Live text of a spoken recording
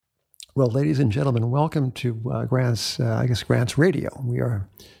Well, ladies and gentlemen, welcome to Grant's Radio. We are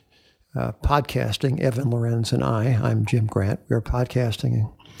podcasting, Evan Lorenz and I'm Jim Grant. We are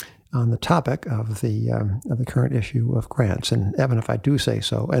podcasting on the topic of the current issue of Grants. And Evan, if I do say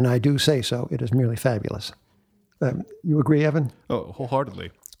so, and I do say so, it is merely fabulous. You agree, Evan? Oh,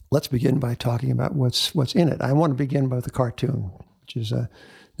 wholeheartedly. Let's begin by talking about what's in it. I want to begin by the cartoon, which is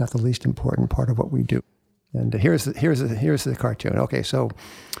not the least important part of what we do. And here's the cartoon. Okay, so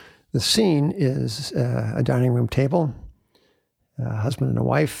the scene is a dining room table, a husband and a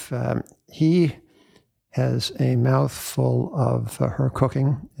wife. He has a mouthful of her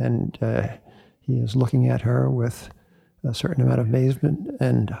cooking, and he is looking at her with a certain amount of amazement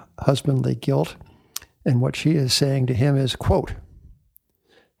and husbandly guilt. And what she is saying to him is, quote,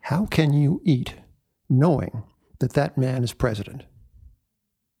 "How can you eat knowing that that man is president?"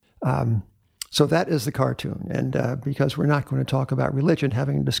 So that is the cartoon. And because we're not going to talk about religion,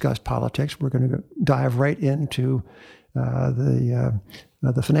 having discussed politics, we're going to dive right into the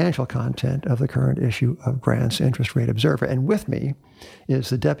financial content of the current issue of Grant's Interest Rate Observer. And with me is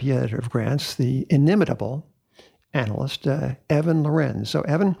the deputy editor of Grant's, the inimitable analyst, Evan Lorenz. So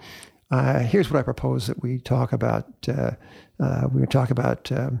Evan, here's what I propose that we talk about. We're going to talk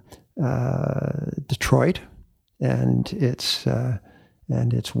about Detroit and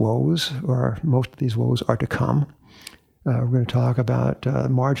its woes, or most of these woes are to come. We're going to talk about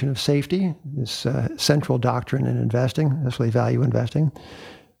margin of safety, this central doctrine in investing, especially value investing.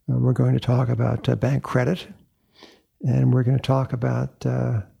 We're going to talk about bank credit, and we're going to talk about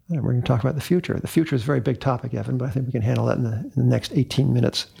the future. The future is a very big topic, Evan, but I think we can handle that in the next 18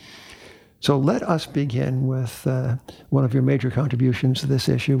 minutes. So let us begin with one of your major contributions to this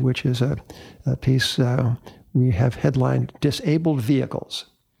issue, which is a piece we have headlined "Disabled Vehicles."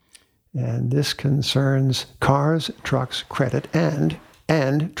 And this concerns cars, trucks, credit, and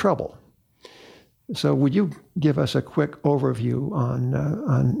trouble. So would you give us a quick overview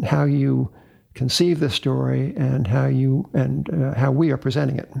on how you conceive this story and how we are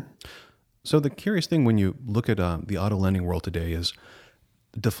presenting it? So the curious thing when you look at the auto lending world today is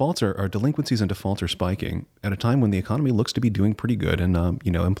delinquencies and defaults are spiking at a time when the economy looks to be doing pretty good and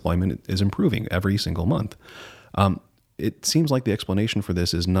employment is improving every single month. It seems like the explanation for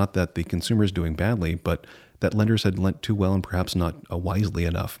this is not that the consumer is doing badly, but that lenders had lent too well and perhaps not wisely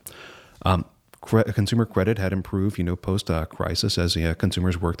enough. Consumer credit had improved, post-crisis as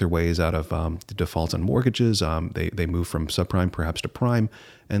consumers worked their ways out of the defaults on mortgages. They moved from subprime perhaps to prime,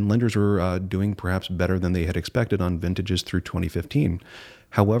 and lenders were doing perhaps better than they had expected on vintages through 2015.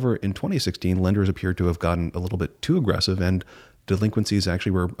 However, in 2016, lenders appeared to have gotten a little bit too aggressive, and delinquencies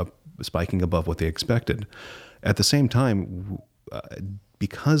actually were spiking above what they expected. At the same time,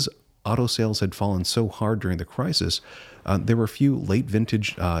 because auto sales had fallen so hard during the crisis, there were a few late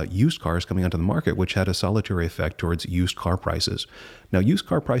vintage used cars coming onto the market, which had a salutary effect towards used car prices. Now, used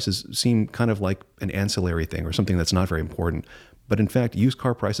car prices seem kind of like an ancillary thing or something that's not very important. But in fact, used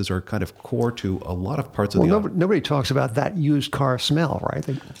car prices are kind of core to a lot of parts of the auto. Nobody talks about that used car smell, right?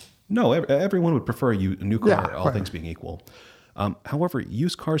 No, everyone would prefer a new car, Yeah, all right. things being equal. However,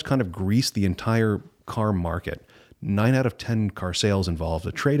 used cars kind of grease the entire car market. 9 out of 10 car sales involve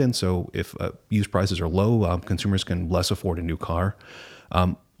a trade-in, so if used prices are low, consumers can less afford a new car.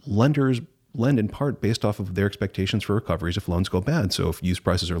 Lenders lend in part based off of their expectations for recoveries if loans go bad. So if used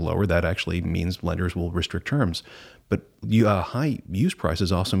prices are lower, that actually means lenders will restrict terms. But high used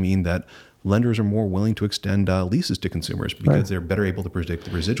prices also mean that lenders are more willing to extend leases to consumers because they're better able to predict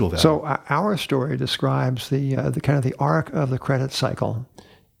the residual value. So our story describes the kind of the arc of the credit cycle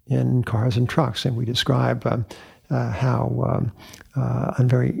in cars and trucks, and we describe how on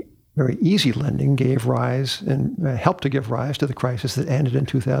very easy lending gave rise and helped to give rise to the crisis that ended in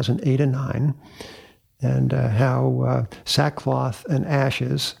 2008 and 9, and how sackcloth and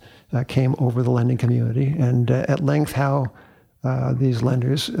ashes came over the lending community, and at length how these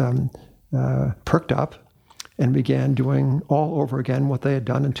lenders perked up and began doing all over again what they had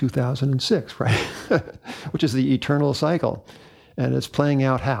done in 2006, right? Which is the eternal cycle. And it's playing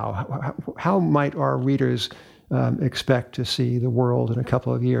out how? How might our readers expect to see the world in a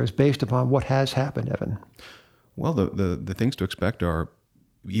couple of years based upon what has happened, Evan? Well, the things to expect are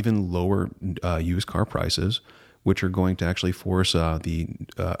even lower used car prices, which are going to actually force the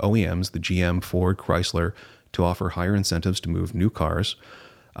OEMs, the GM, Ford, Chrysler, to offer higher incentives to move new cars.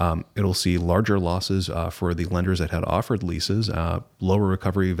 It'll see larger losses for the lenders that had offered leases, lower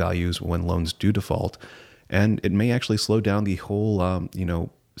recovery values when loans do default, and it may actually slow down the whole,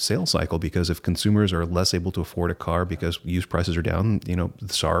 sales cycle, because if consumers are less able to afford a car because used prices are down, the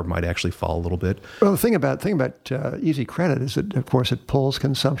SAR might actually fall a little bit. Well, the thing about easy credit is that, of course, it pulls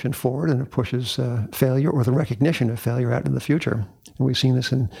consumption forward and it pushes failure or the recognition of failure out into the future. And we've seen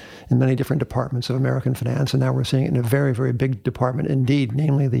this in many different departments of American finance, and now we're seeing it in a very, very big department indeed,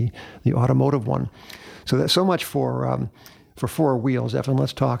 namely the automotive one. So that's so much for four wheels. Evan,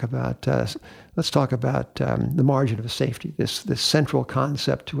 let's talk about the margin of safety. This central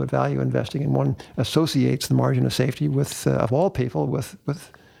concept to value investing, and one associates the margin of safety with, of all people, with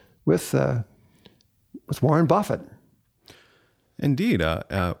Warren Buffett. Indeed,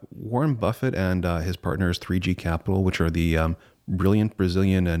 Warren Buffett and his partners 3G Capital, which are the brilliant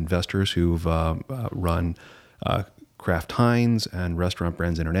Brazilian investors who've run Kraft Heinz and Restaurant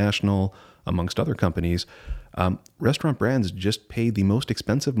Brands International, amongst other companies. Restaurant Brands just paid the most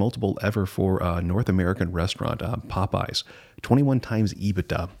expensive multiple ever for a North American restaurant, Popeyes, 21 times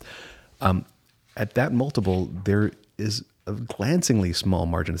EBITDA. At that multiple, there is a glancingly small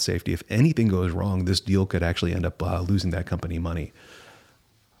margin of safety. If anything goes wrong, this deal could actually end up losing that company money.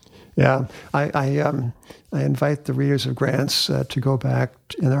 Yeah, I invite the readers of Grants to go back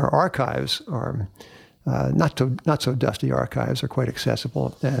in our archives. Our not so dusty archives are quite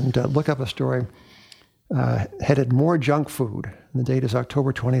accessible, and look up a story headed "More Junk Food." And the date is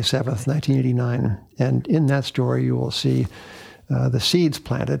October 27th, 1989. And in that story, you will see the seeds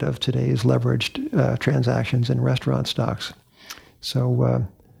planted of today's leveraged transactions in restaurant stocks. So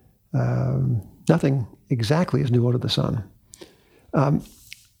nothing exactly is new under the sun.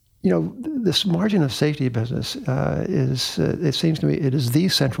 This margin of safety business it seems to me, it is the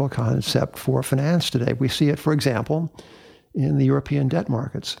central concept for finance today. We see it, for example, in the European debt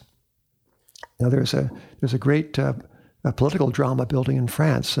markets. Now, there's a great political drama building in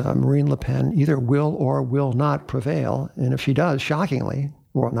France. Marine Le Pen either will or will not prevail. And if she does, shockingly,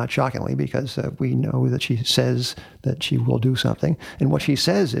 well, not shockingly, because we know that she says that she will do something. And what she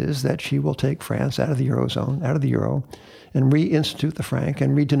says is that she will take France out of the Eurozone, out of the euro, and reinstitute the franc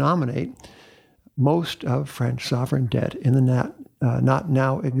and redenominate most of French sovereign debt in the not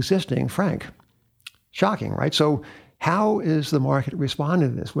now existing franc. Shocking, right? So how is the market responding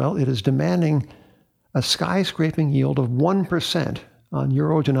to this? Well, it is demanding a skyscraping yield of 1% on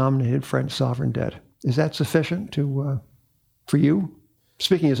euro-denominated French sovereign debt. Is that sufficient for you?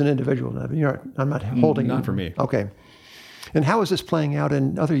 Speaking as an individual, I'm not holding. Not for me. Okay. And how is this playing out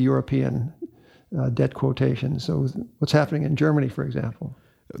in other European debt quotations? So what's happening in Germany, for example?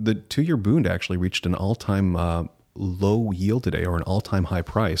 The 2-year Bund actually reached an all-time low yield today, or an all-time high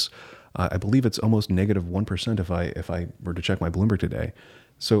price. I believe it's almost negative 1% if I were to check my Bloomberg today.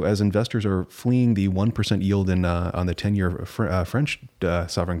 So as investors are fleeing the 1% yield on the 10-year French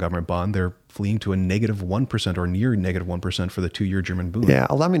sovereign government bond, they're fleeing to a negative 1% or near negative 1% for the 2-year German Bund. Yeah,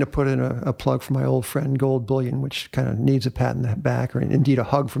 allow me to put in a plug for my old friend Gold Bullion, which kind of needs a pat in the back, or indeed a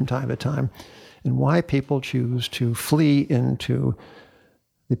hug from time to time, and why people choose to flee into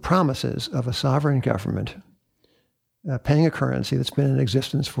the promises of a sovereign government paying a currency that's been in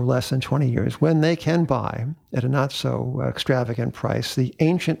existence for less than 20 years, when they can buy at a not so extravagant price the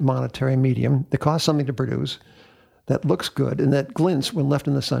ancient monetary medium that costs something to produce, that looks good, and that glints when left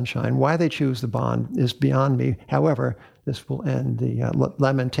in the sunshine. Why they choose the bond is beyond me. However, this will end the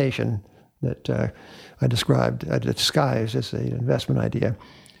lamentation that I described, disguised as an investment idea.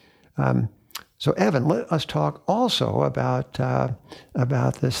 So, Evan, let us talk also about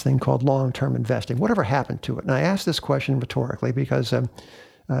this thing called long-term investing. Whatever happened to it? And I ask this question rhetorically because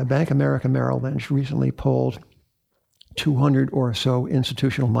Bank of America Merrill Lynch recently polled 200 or so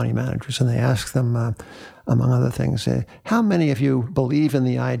institutional money managers, and they asked them, among other things, how many of you believe in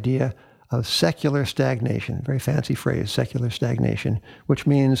the idea of secular stagnation? Very fancy phrase, secular stagnation, which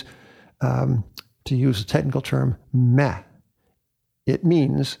means, to use a technical term, meh. It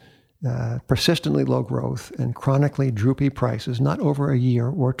means persistently low growth and chronically droopy prices, not over a year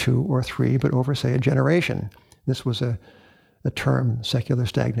or 2 or 3, but over, say, a generation. This was a term, secular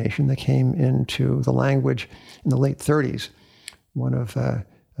stagnation, that came into the language in the late 30s. One of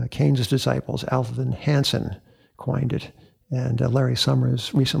Keynes's disciples, Alvin Hansen, coined it, and Larry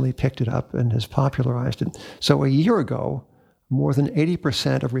Summers recently picked it up and has popularized it. So a year ago, more than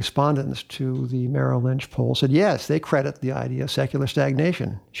 80% of respondents to the Merrill Lynch poll said, yes, they credit the idea of secular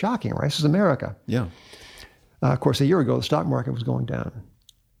stagnation. Shocking, right? This is America. Yeah. Of course, a year ago, the stock market was going down.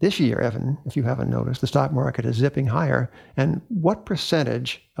 This year, Evan, if you haven't noticed, the stock market is zipping higher. And what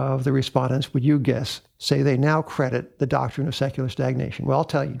percentage of the respondents would you guess say they now credit the doctrine of secular stagnation? Well, I'll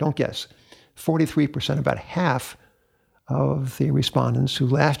tell you, don't guess. 43%, about half of the respondents who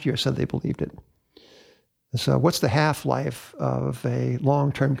last year said they believed it. So what's the half-life of a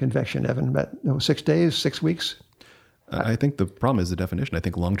long-term conviction, Evan? About 6 days, 6 weeks? I think the problem is the definition. I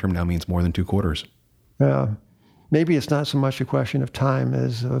think long-term now means more than 2 quarters. Maybe it's not so much a question of time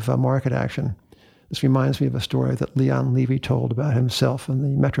as of market action. This reminds me of a story that Leon Levy told about himself in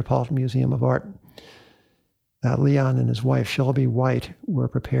the Metropolitan Museum of Art. Leon and his wife, Shelby White, were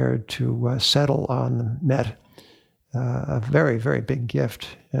prepared to settle on the Met, a very, very big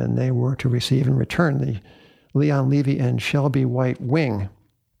gift, and they were to receive in return the Leon Levy and Shelby White wing.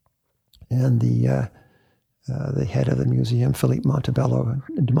 And the head of the museum, Philippe Montebello,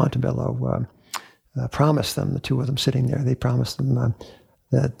 promised them, the two of them sitting there, they promised them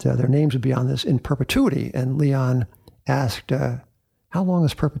that their names would be on this in perpetuity. And Leon asked, how long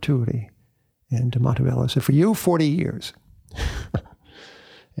is perpetuity? And Montebello said, for you, 40 years.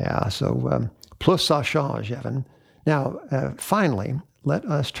 Yeah, so plus ça change, Evan. Now, finally, let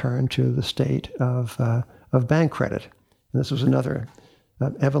us turn to the state of bank credit. And this was another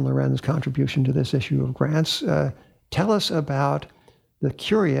Evan Loren's contribution to this issue of grants. Tell us about the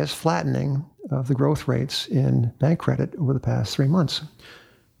curious flattening of the growth rates in bank credit over the past 3 months.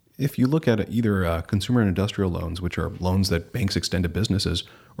 If you look at either consumer and industrial loans, which are loans that banks extend to businesses,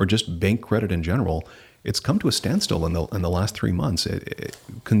 or just bank credit in general, it's come to a standstill in the last 3 months.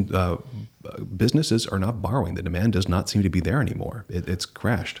 Businesses are not borrowing. The demand does not seem to be there anymore. It's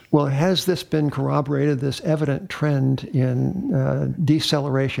crashed. Well, has this been corroborated, this evident trend in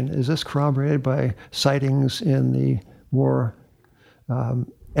deceleration? Is this corroborated by sightings in the more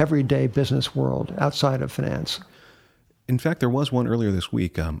everyday business world outside of finance? In fact, there was one earlier this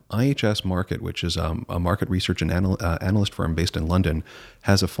week. IHS Markit, which is a market research and analyst firm based in London,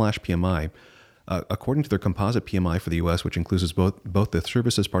 has a flash PMI. According to their composite PMI for the U.S., which includes both the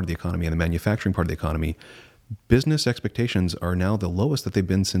services part of the economy and the manufacturing part of the economy, business expectations are now the lowest that they've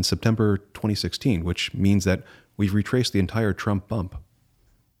been since September 2016, which means that we've retraced the entire Trump bump.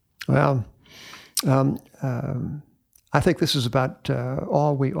 Well, I think this is about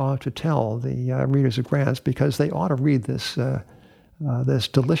all we ought to tell the readers of grants, because they ought to read this this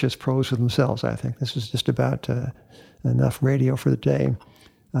delicious prose for themselves. I think this is just about enough radio for the day.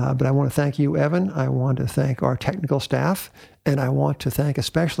 But I want to thank you, Evan. I want to thank our technical staff, and I want to thank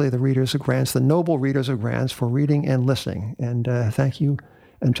especially the readers of grants, the noble readers of grants, for reading and listening. And thank you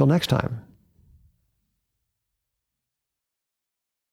until next time.